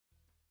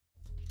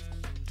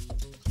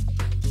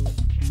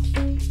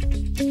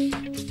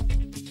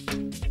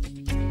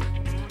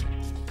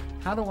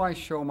How do I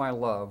show my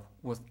love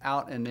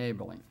without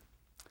enabling?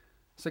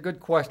 It's a good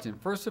question.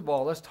 First of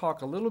all, let's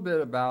talk a little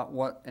bit about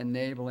what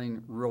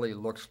enabling really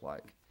looks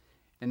like.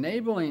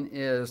 Enabling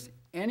is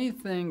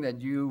anything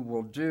that you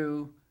will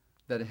do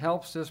that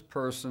helps this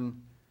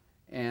person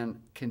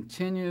and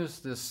continues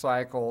this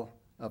cycle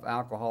of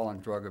alcohol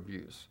and drug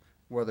abuse,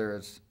 whether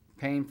it's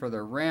paying for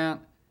their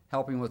rent,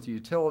 helping with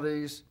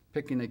utilities,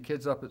 picking the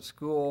kids up at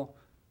school,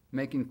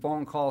 making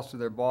phone calls to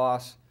their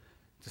boss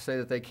to say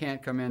that they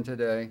can't come in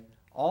today.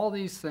 All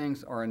these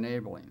things are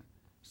enabling.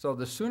 So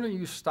the sooner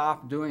you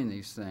stop doing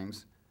these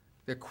things,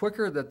 the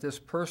quicker that this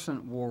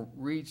person will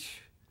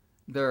reach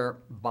their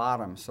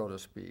bottom, so to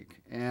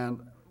speak.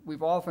 And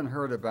we've often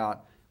heard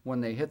about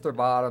when they hit their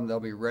bottom, they'll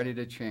be ready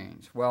to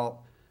change.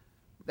 Well,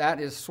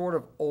 that is sort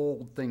of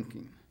old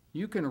thinking.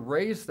 You can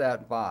raise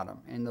that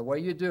bottom, and the way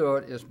you do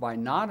it is by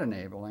not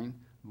enabling,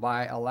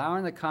 by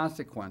allowing the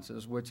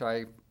consequences, which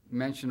I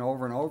mention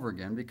over and over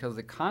again, because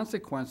the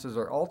consequences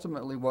are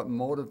ultimately what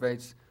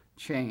motivates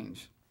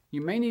change.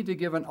 You may need to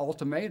give an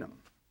ultimatum.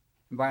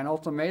 By an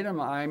ultimatum,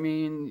 I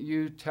mean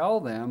you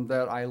tell them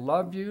that I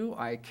love you,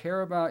 I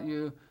care about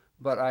you,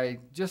 but I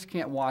just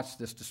can't watch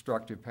this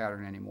destructive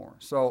pattern anymore.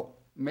 So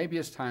maybe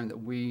it's time that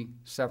we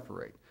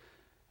separate.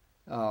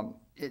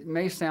 It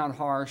may sound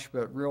harsh,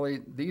 but really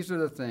these are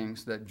the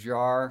things that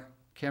jar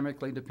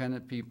chemically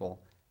dependent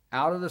people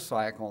out of the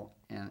cycle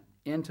and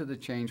into the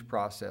change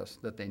process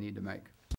that they need to make.